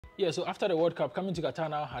Yeah, so after the World Cup, coming to Qatar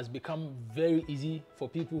now has become very easy for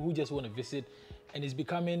people who just want to visit, and it's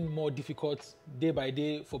becoming more difficult day by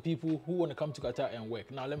day for people who want to come to Qatar and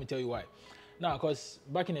work. Now, let me tell you why. Now, because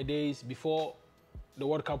back in the days before the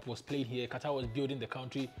World Cup was played here, Qatar was building the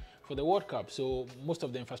country for the World Cup. So most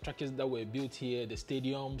of the infrastructures that were built here, the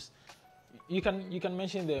stadiums, you can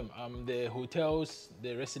mention them, the hotels,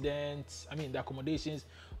 the residents, the accommodations,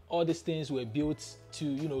 all these things were built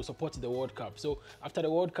to support the World Cup. So after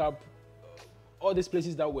the World Cup, all these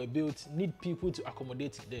places that were built need people to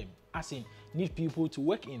accommodate them, as in need people to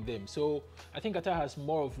work in them. So I think Qatar has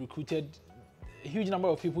more of recruited a huge number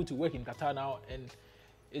of people to work in Qatar now, and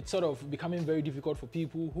it's sort of becoming very difficult for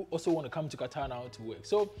people who also want to come to Qatar now to work.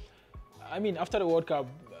 So after the World Cup,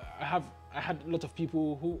 I had a lot of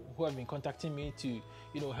people who have been contacting me to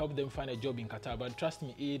help them find a job in Qatar, but trust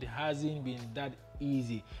me, it hasn't been that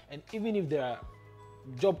easy. And even if there are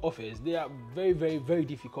job offers, they are very, very, very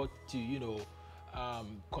difficult to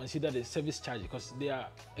consider the service charge, because they are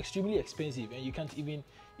extremely expensive and you can't even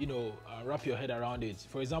wrap your head around it.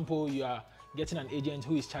 For example, you are getting an agent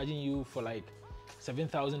who is charging you for like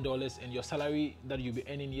 $7,000, and your salary that you'll be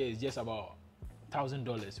earning here is just about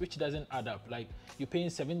 $1,000, which doesn't add up. Like, you're paying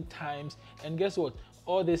 7 times, and guess what?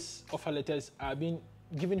 All these offer letters are being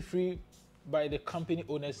given free by the company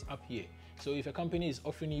owners up here. So if a company is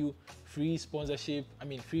offering you free sponsorship,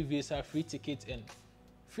 free visa, free tickets, and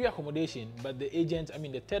free accommodation, but the agent,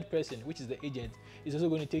 the third person, which is the agent, is also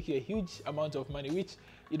going to take you a huge amount of money, which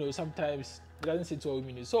sometimes doesn't sit well with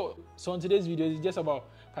me. So in today's video is just about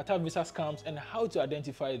Qatar visa scams and how to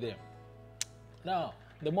identify them. Now,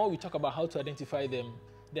 the more we talk about how to identify them,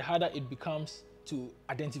 the harder it becomes to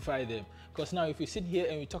identify them. Because now if we sit here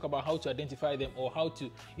and we talk about how to identify them, or how to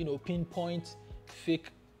pinpoint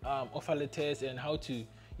fake offer letters, and how to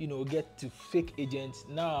get to fake agents,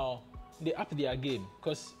 now they up their game.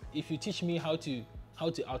 Because if you teach me how to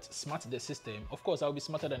outsmart the system, of course I'll be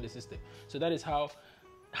smarter than the system. So that is how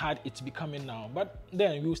hard it's becoming now. But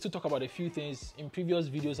then we will still talk about a few things. In previous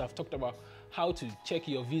videos I've talked about how to check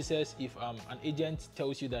your visas. If an agent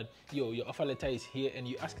tells you that your offer letter is here, and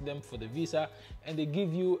you ask them for the visa and they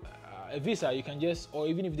give you a visa, you can just, or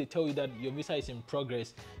even if they tell you that your visa is in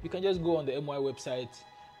progress, you can just go on the MY website,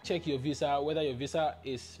 check your visa, whether your visa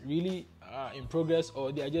is really in progress,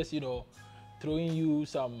 or they are just throwing you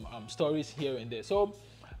some stories here and there. So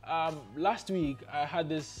last week I had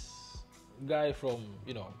this guy from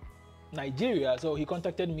Nigeria, so he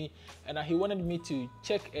contacted me, and he wanted me to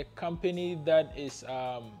check a company that is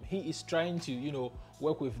he is trying to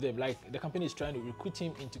work with them. Like, the company is trying to recruit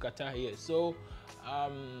him into Qatar here. So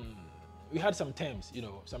we had some terms,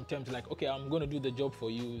 like, okay, I'm going to do the job for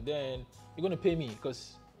you, then you're going to pay me,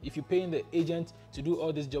 because if you're paying the agent to do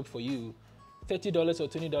all this job for you, $30 or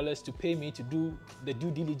 $20 to pay me to do the due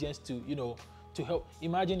diligence to help.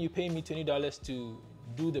 Imagine you paying me $20 to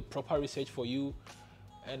do the proper research for you,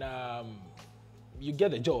 and you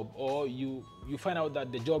get the job, or you find out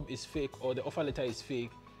that the job is fake, or the offer letter is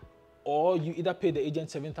fake, or you either pay the agent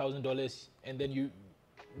 $7,000 and then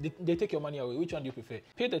they take your money away. Which one do you prefer?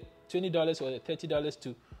 Pay the $20 or the $30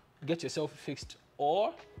 to get yourself fixed,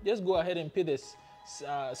 or just go ahead and pay this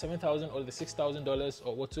 $7,000 or the $6,000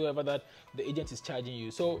 or whatsoever that the agent is charging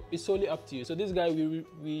you. So it's solely up to you. So this guy,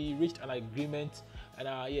 we reached an agreement, and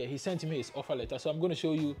yeah, he sent me his offer letter. So I'm going to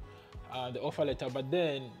show you the offer letter, but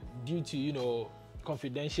then due to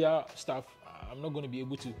confidential stuff, I'm not going to be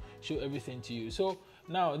able to show everything to you. So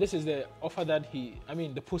now this is the offer that the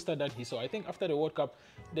poster that he saw. I think after the World Cup,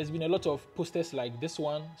 there's been a lot of posters like this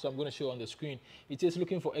one, so I'm going to show on the screen. It is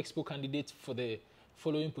looking for expo candidates for the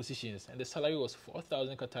following positions, and the salary was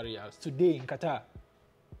 4,000 Qatar riyals. Today in Qatar,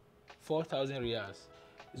 4,000 riyals.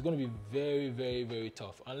 It's going to be very, very, very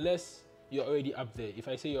tough, unless you're already up there. If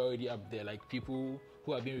I say you're already up there, like people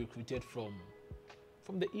who are being recruited from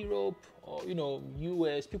the Europe or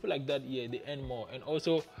US, people like that, yeah, they earn more. And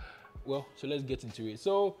also, well, so let's get into it.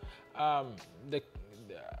 So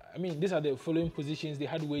these are the following positions. They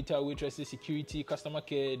had waiter, waitresses, security, customer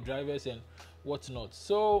care, drivers, and whatnot.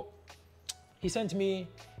 So he sent me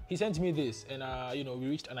this, and we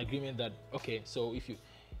reached an agreement that, okay, so if you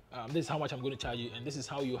this is how much I'm going to charge you, and this is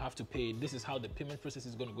how you have to pay, this is how the payment process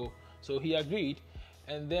is going to go. So he agreed,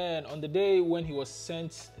 and then on the day when he was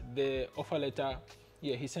sent the offer letter,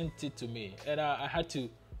 yeah, he sent it to me, and I had to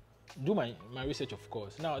do my research, of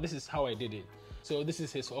course. Now this is how I did it. So this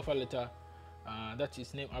is his offer letter, that's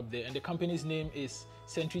his name up there, and the company's name is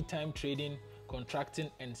Century Time Trading,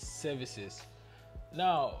 Contracting and Services.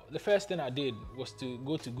 Now the first thing I did was to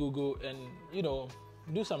go to Google and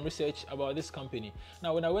do some research about this company.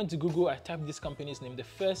 Now, when I went to Google, I typed this company's name. The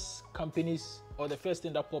first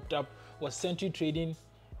thing that popped up was Century Trading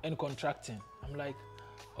and Contracting. I'm like,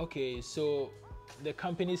 okay, so the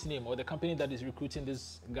company's name, or the company that is recruiting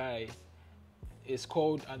this guy, is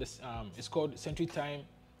called Century Time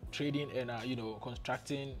Trading and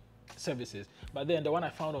Contracting Services. But then the one I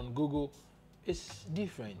found on Google is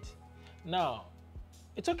different. Now,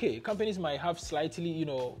 it's okay. Companies might have slightly,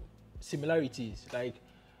 similarities. Like,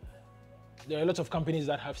 there are a lot of companies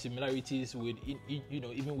that have similarities with,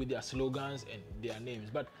 even with their slogans and their names.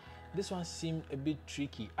 But this one seemed a bit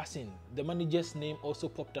tricky. As in, the manager's name also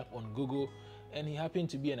popped up on Google, and he happened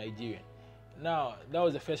to be a Nigerian. Now, that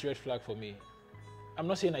was the first red flag for me. I'm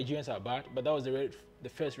not saying Nigerians are bad, but that was the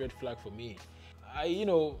first red flag for me.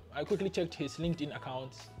 I quickly checked his LinkedIn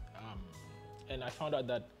account, and I found out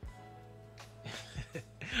that.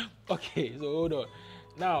 Okay, so hold on.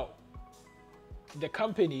 Now, the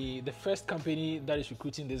first company that is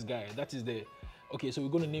recruiting this guy, that is so we're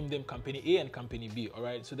going to name them Company A and Company B, all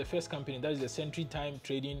right? So the first company, that is the Century Time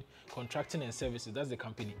Trading, Contracting and Services. That's the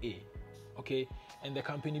Company A, okay? And the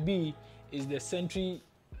Company B is the Century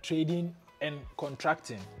Trading and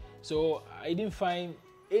Contracting. So I didn't find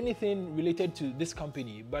anything related to this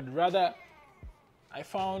company, but rather I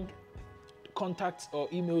found contacts or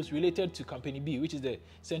emails related to Company B, which is the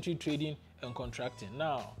Century Trading and Contracting.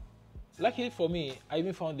 Now, luckily for me, I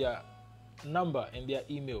even found their number and their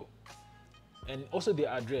email and also their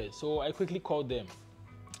address. So I quickly called them.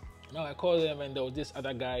 Now I called them, and there was this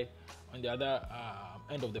other guy on the other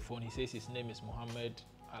end of the phone. He says his name is Mohammed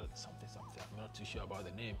something. I'm not too sure about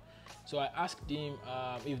the name. So I asked him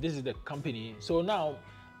if this is the company. So now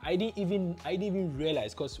I didn't even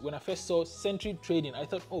realize, because when I first saw Century Trading, I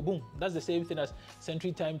thought, oh, boom, that's the same thing as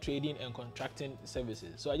Century Time Trading and Contracting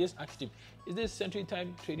Services. So I just asked him, is this Century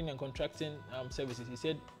Time Trading and Contracting Services? He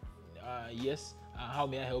said, yes. How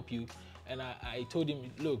may I help you? And I told him,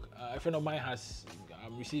 look, a friend of mine has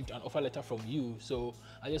received an offer letter from you, so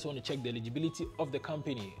I just want to check the eligibility of the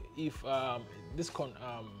company, if this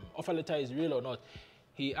offer letter is real or not.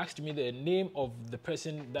 He asked me the name of the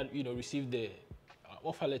person that received the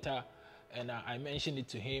offer letter, and I mentioned it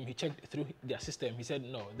to him. He checked through their system. He said,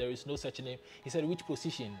 no, there is no such name. He said, which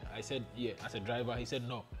position? I said, yeah, as a driver. He said,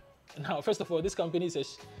 no. Now, first of all, this company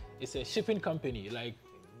is a shipping company. Like,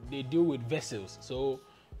 they deal with vessels, so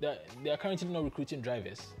they are currently not recruiting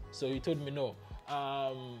drivers. So he told me, no.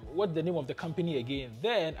 What's the name of the company again?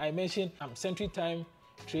 Then I mentioned Century Time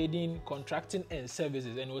Trading, Contracting and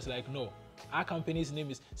Services, and it was like, no, our company's name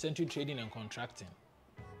is Century Trading and Contracting.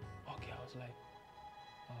 Okay, I was like,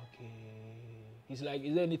 okay. He's like,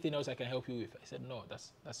 is there anything else I can help you with? I said, no,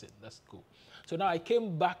 that's it, that's cool. So now I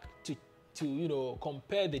came back to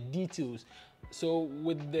compare the details. So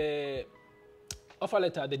with the offer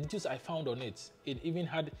letter, the details I found on it even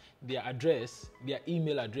had their address, their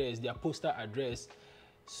email address, their postal address.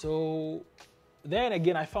 So then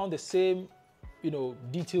again, I found the same,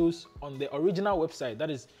 details on the original website, that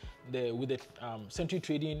is with the Century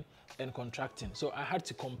Trading and Contracting. So I had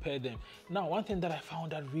to compare them. Now, one thing that I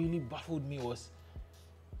found that really baffled me was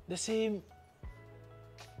the same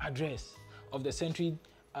address of the Century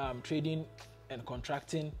Trading and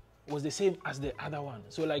Contracting was the same as the other one.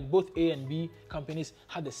 So like both A and B companies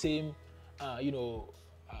had the same,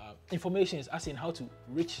 information as in how to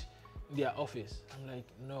reach their office. I'm like,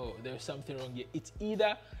 no, there's something wrong here. It's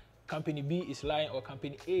either Company B is lying or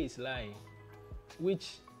Company A is lying,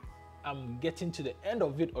 which I'm getting to the end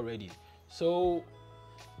of it already. So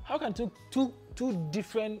how can two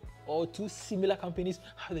different or two similar companies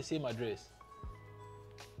have the same address?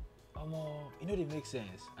 It makes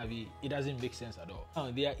sense. It doesn't make sense at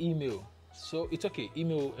all. Their email. So it's okay.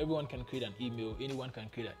 Email, everyone can create an email. Anyone can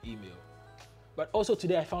create an email. But also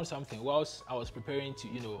today I found something. Whilst I was preparing to,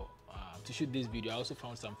 to shoot this video, I also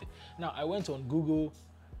found something. Now I went on Google,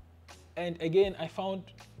 and again I found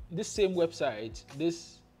this same website,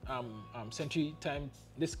 this Century Time,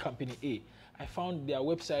 this Company A. I found their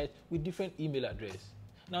website with different email address.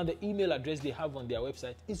 Now the email address they have on their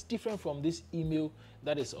website is different from this email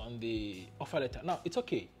that is on the offer letter. Now it's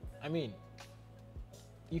okay.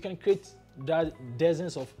 You can create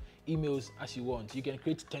dozens of emails as you want. You can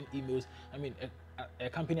create 10 emails. A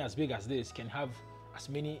company as big as this can have as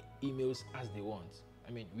many emails as they want.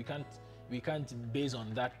 We can't base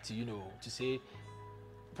on that to say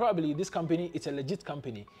probably this company, it's a legit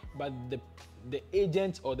company, but the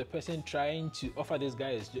agent or the person trying to offer this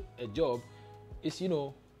guy a job is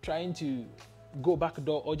trying to go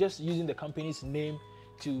backdoor or just using the company's name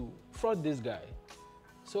to fraud this guy.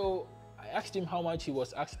 So I asked him how much he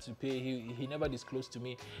was asked to pay. He never disclosed to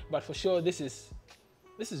me, but for sure this is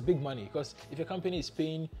this is big money, because if your company is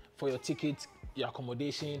paying for your ticket, your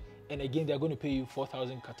accommodation, and again they're going to pay you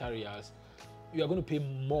 4,000 Qatar riyals, you are going to pay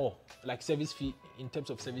more, like service fee. In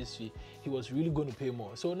terms of service fee, he was really going to pay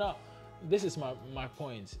more. So now, this is my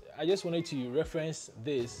point. I just wanted to reference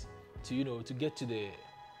this to, you know, to get to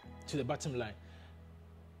the bottom line.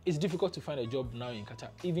 It's difficult to find a job now in Qatar.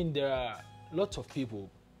 Even there are lots of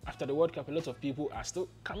people after the World Cup. A lot of people are still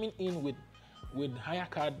coming in with higher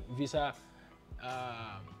card visa,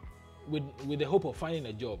 with the hope of finding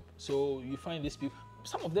a job. So you find these people.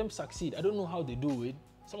 Some of them succeed. I don't know how they do it.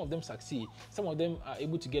 Some of them succeed. Some of them are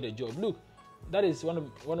able to get a job. Look, that is one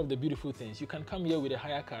of the beautiful things. You can come here with a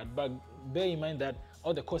higher card, but bear in mind that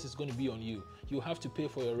all the cost is going to be on you. You have to pay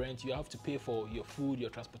for your rent. You have to pay for your food, your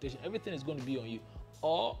transportation. Everything is going to be on you.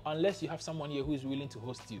 Or unless you have someone here who is willing to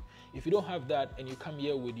host you. If you don't have that and you come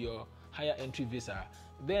here with your higher entry visa,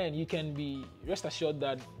 then you can be rest assured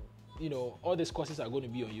that, you know, all these costs are going to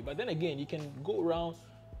be on you. But then again, you can go around.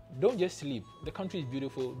 Don't just sleep. The country is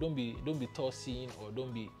beautiful. Don't be tossing, or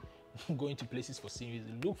don't be going to places for scenery.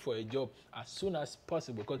 Look for a job as soon as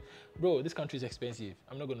possible, because bro, this country is expensive.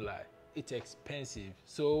 I'm not gonna lie, it's expensive.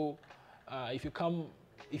 So if you come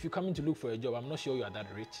in to look for a job, I'm not sure you are that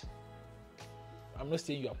rich. I'm not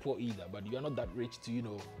saying you are poor either, but you are not that rich to, you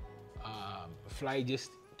know, fly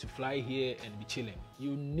here and be chilling.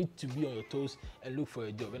 You need to be on your toes and look for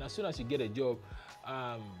a job. And as soon as you get a job,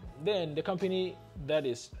 then the company that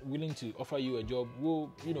is willing to offer you a job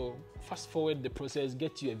will, you know, fast forward the process,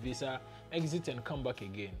 get you a visa, exit and come back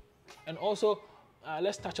again. And also,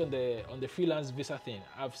 let's touch on the freelance visa thing.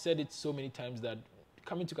 I've said it so many times that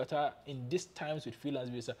coming to Qatar in these times with freelance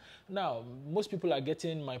visa. Now, most people are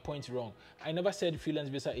getting my point wrong. I never said freelance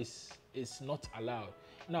visa is not allowed.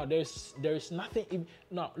 Now, there is nothing.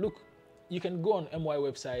 Now, look, you can go on MY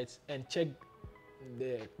websites and check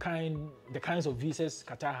the kinds of visas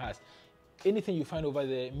Qatar has. Anything you find over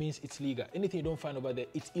there means it's legal. Anything you don't find over there,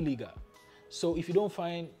 it's illegal. So if you don't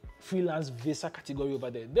find freelance visa category over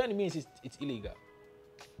there, then it means it's illegal,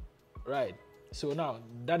 right? So now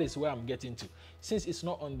that is where I'm getting to. Since it's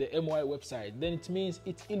not on the MY website, then it means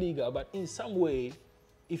it's illegal. But in some way,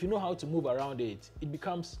 if you know how to move around it, it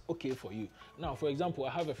becomes okay for you. Now, for example,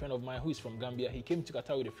 I have a friend of mine who is from Gambia. He came to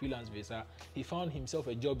Qatar with a freelance visa. He found himself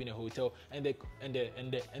a job in a hotel, and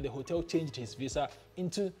the hotel changed his visa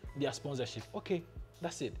into their sponsorship. Okay,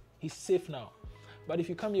 that's it. He's safe now. But if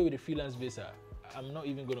you come here with a freelance visa, I'm not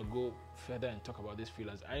even going to go further and talk about this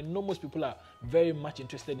freelance. I know most people are very much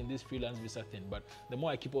interested in this freelance visa thing, but the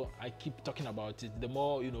more I keep talking about it, the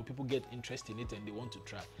more, you know, people get interested in it and they want to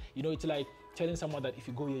try. You know, it's like telling someone that if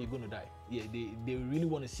you go here, you're going to die. Yeah, they really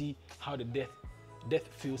want to see how the death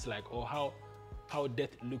feels like, or how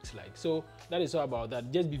death looks like. So that is all about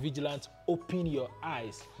that. Just be vigilant. Open your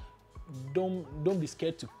eyes. Don't be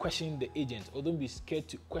scared to question the agent, or don't be scared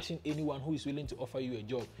to question anyone who is willing to offer you a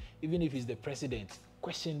job, even if it's the president.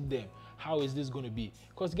 Question them. How is this going to be?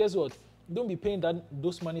 Because guess what? Don't be paying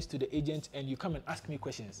those monies to the agent and you come and ask me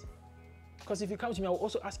questions. Because if you come to me, I will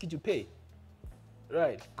also ask you to pay.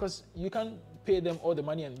 Right? Because you can't pay them all the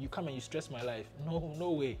money and you come and you stress my life.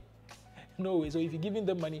 No way. No way. So if you're giving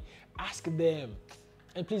them money, ask them.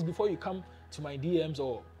 And please, before you come to my DMs,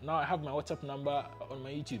 or now I have my WhatsApp number on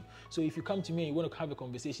my YouTube. So if you come to me and you want to have a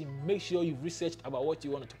conversation, make sure you've researched about what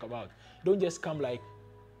you want to talk about. Don't just come like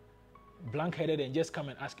blank-headed and just come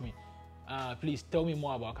and ask me, please tell me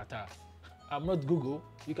more about Qatar. I'm not Google.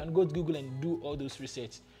 You can go to Google and do all those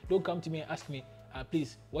research. Don't come to me and ask me,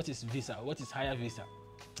 please, what is visa? What is higher visa?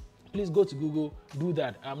 Please go to Google, do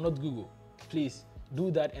that. I'm not Google. Please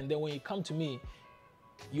do that, and then when you come to me,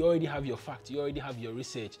 you already have your facts, you already have your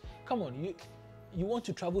research. Come on, you want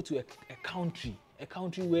to travel to a country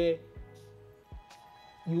where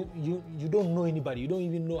you don't know anybody, you don't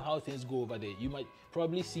even know how things go over there. You might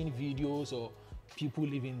probably seen videos or people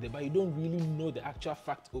living there, but you don't really know the actual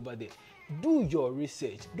fact over there. Do your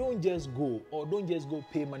research. Don't just go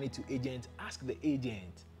pay money to agents. Ask the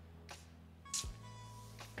agent.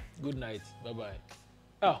 Good night. Bye-bye.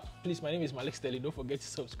 Oh, please, my name is Malik Stelly. Don't forget to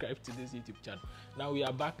subscribe to this YouTube channel. Now we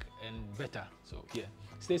are back and better. So, yeah,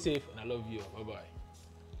 stay safe and I love you. Bye-bye.